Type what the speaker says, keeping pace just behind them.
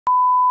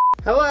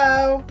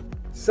Hello.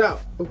 So,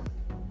 ooh.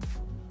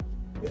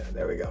 Yeah,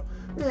 there we go.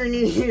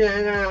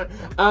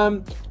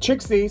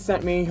 Trixie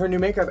sent me her new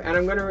makeup, and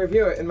I'm gonna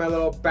review it in my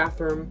little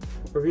bathroom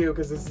review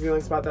because this is the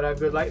only spot that I have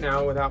good light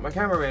now without my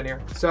cameraman here.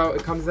 So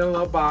it comes in a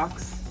little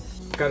box.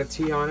 It's got a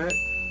T on it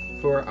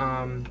for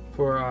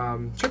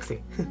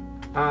Trixie.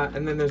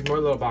 And then there's more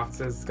little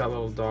boxes. It's got a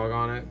little dog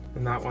on it,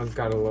 and that one's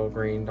got a little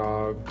green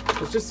dog.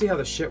 Let's just see how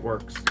the shit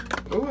works.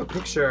 Ooh, a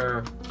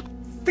picture.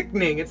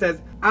 Sickening. It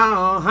says,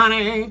 "Oh,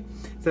 honey."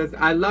 It says,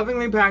 "I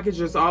lovingly packaged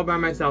this all by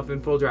myself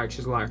in full drag."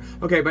 She's a liar.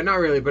 Okay, but not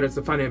really, but it's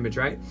a fun image,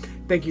 right?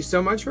 "Thank you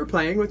so much for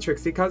playing with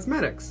Trixie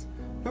Cosmetics."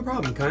 No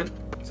problem, cunt.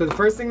 So the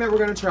first thing that we're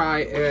gonna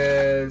try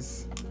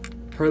is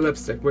her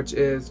lipstick, which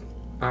is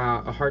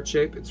a heart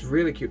shape. It's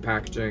really cute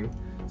packaging.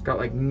 It's got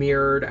like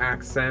mirrored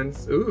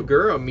accents. Ooh,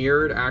 girl,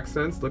 mirrored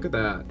accents. Look at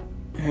that.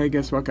 Hey,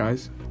 guess what,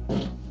 guys?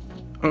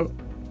 Oh.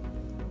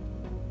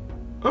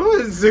 I'm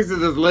gonna stick to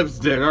this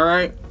lipstick,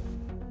 alright?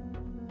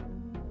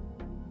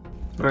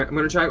 Alright, I'm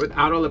gonna try it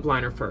without a lip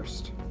liner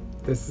first.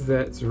 This is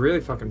it. It's really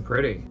fucking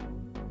pretty.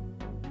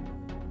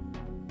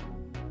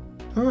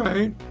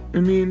 Alright. I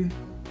mean,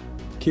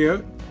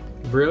 cute.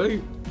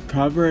 Really?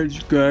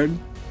 Coverage, good.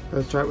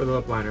 Let's try it with a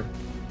lip liner.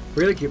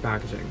 Really cute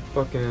packaging.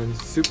 Fucking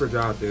super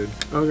job, dude.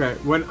 Okay,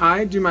 when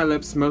I do my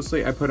lips,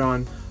 mostly I put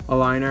on a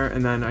liner,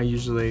 and then I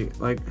usually,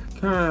 like,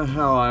 kind of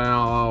highlight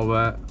a little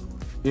bit.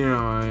 You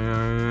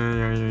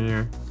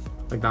know,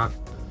 like that.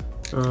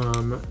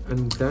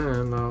 And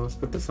then let's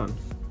put this on.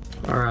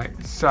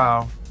 Alright,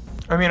 so,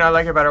 I mean, I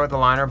like it better with the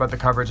liner, but the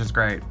coverage is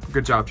great.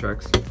 Good job,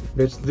 Trix.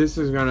 Bitch, this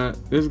is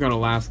gonna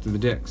last through the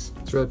dicks.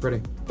 It's really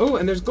pretty. Oh,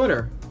 and there's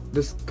glitter.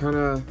 This kind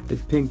of,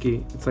 it's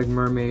pinky. It's like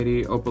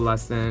mermaidy,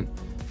 opalescent,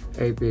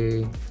 AP.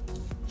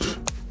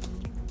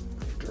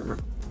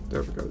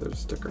 There we go, there's a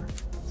sticker.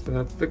 So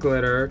that's the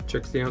glitter,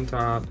 Trixie on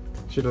top.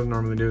 She doesn't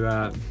normally do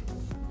that.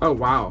 Oh,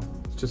 wow.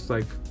 It's just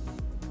like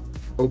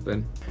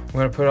open. I'm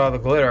gonna put all the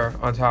glitter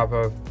on top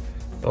of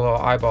the little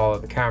eyeball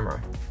of the camera.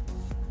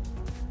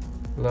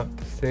 Look,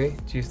 see?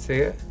 Do you see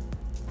it?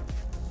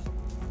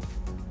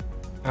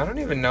 I don't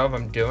even know if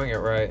I'm doing it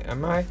right.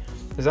 Am I?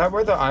 Is that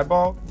where the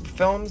eyeball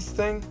films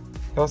thing?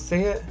 Y'all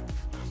see it?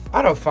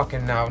 I don't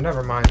fucking know.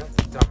 Never mind.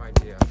 That's a dumb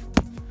idea.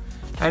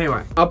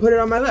 Anyway, I'll put it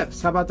on my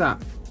lips. How about that?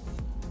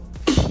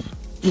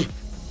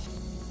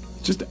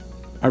 Just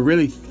a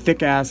really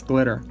thick-ass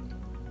glitter.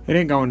 It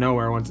ain't going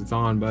nowhere once it's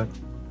on, but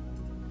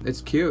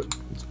it's cute.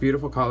 It's a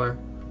beautiful color.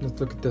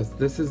 Let's look at this.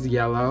 This is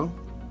yellow.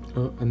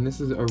 Oh, and this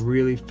is a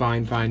really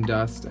fine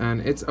dust,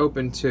 and it's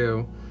open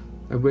too.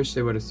 I wish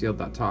they would have sealed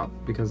that top,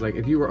 because like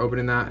if you were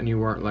opening that and you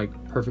weren't like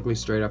perfectly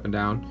straight up and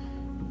down,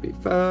 you'd be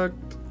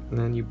fucked. And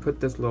then you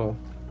put this little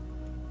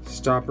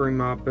stoppery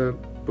mop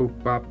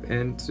boop up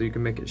in so you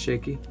can make it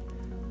shaky,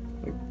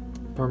 like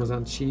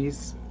Parmesan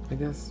cheese, I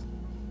guess.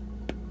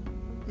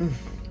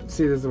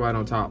 See, this is white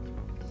on top.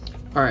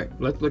 All right,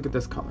 let's look at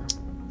this color.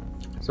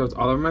 So it's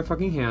all over my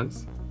fucking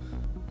hands.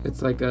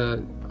 It's like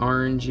a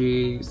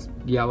orangey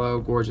yellow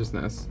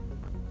gorgeousness.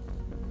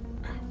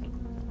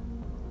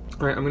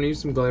 All right, I'm gonna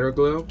use some glitter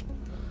glue.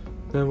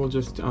 Then we'll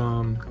just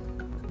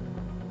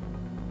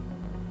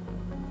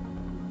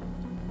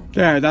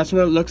there, that's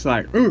what it looks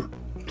like. Ooh.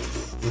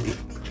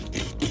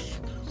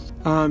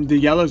 The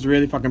yellow's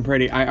really fucking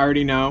pretty. I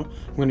already know.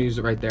 I'm gonna use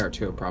it right there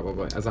too,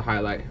 probably as a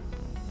highlight.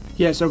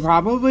 Yeah, so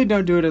probably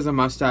don't do it as a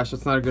mustache.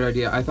 That's not a good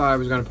idea. I thought I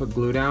was gonna put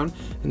glue down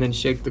and then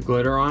shake the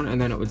glitter on,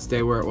 and then it would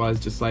stay where it was,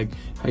 just like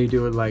how you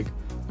do with like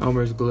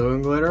Elmer's glue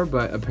and glitter,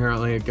 but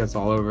apparently it gets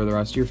all over the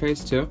rest of your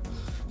face too.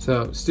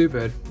 So,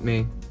 stupid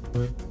me.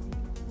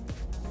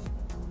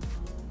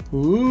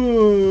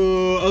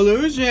 Ooh,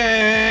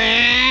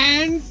 illusions!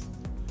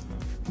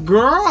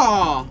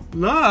 Girl,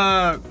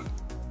 look!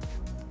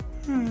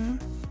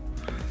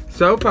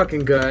 So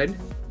fucking good.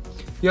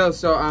 Yo,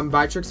 so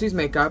buy Trixie's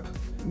makeup.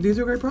 These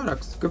are great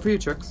products. Good for you,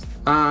 Trix.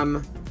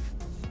 But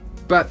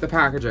the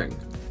packaging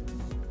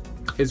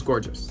is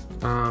gorgeous.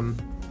 I'm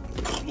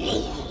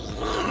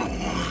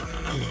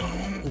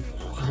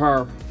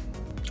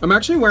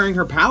actually wearing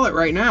her palette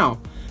right now.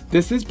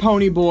 This is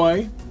Pony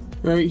Boy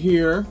right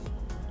here.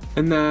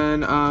 And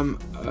then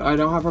I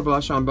don't have her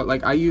blush on, but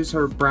like I use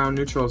her brown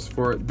neutrals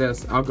for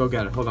this. I'll go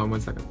get it. Hold on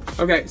one second.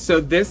 Okay, so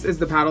this is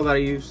the paddle that I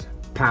use.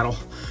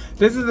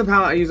 This is the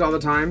palette I use all the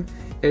time.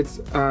 It's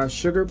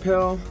Sugar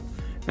Pill,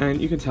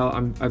 and you can tell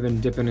I've been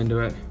dipping into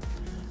it.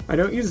 I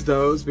don't use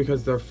those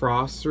because they're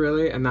frosts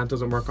really, and that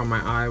doesn't work on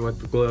my eye with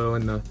the glue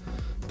and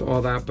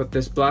all that, but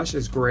this blush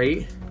is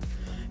great.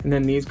 And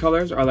then these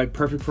colors are like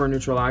perfect for a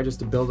neutral eye, just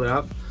to build it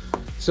up.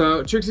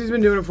 So Trixie's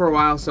been doing it for a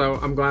while, so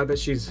I'm glad that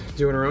she's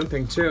doing her own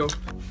thing too.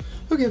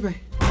 Okay, bye.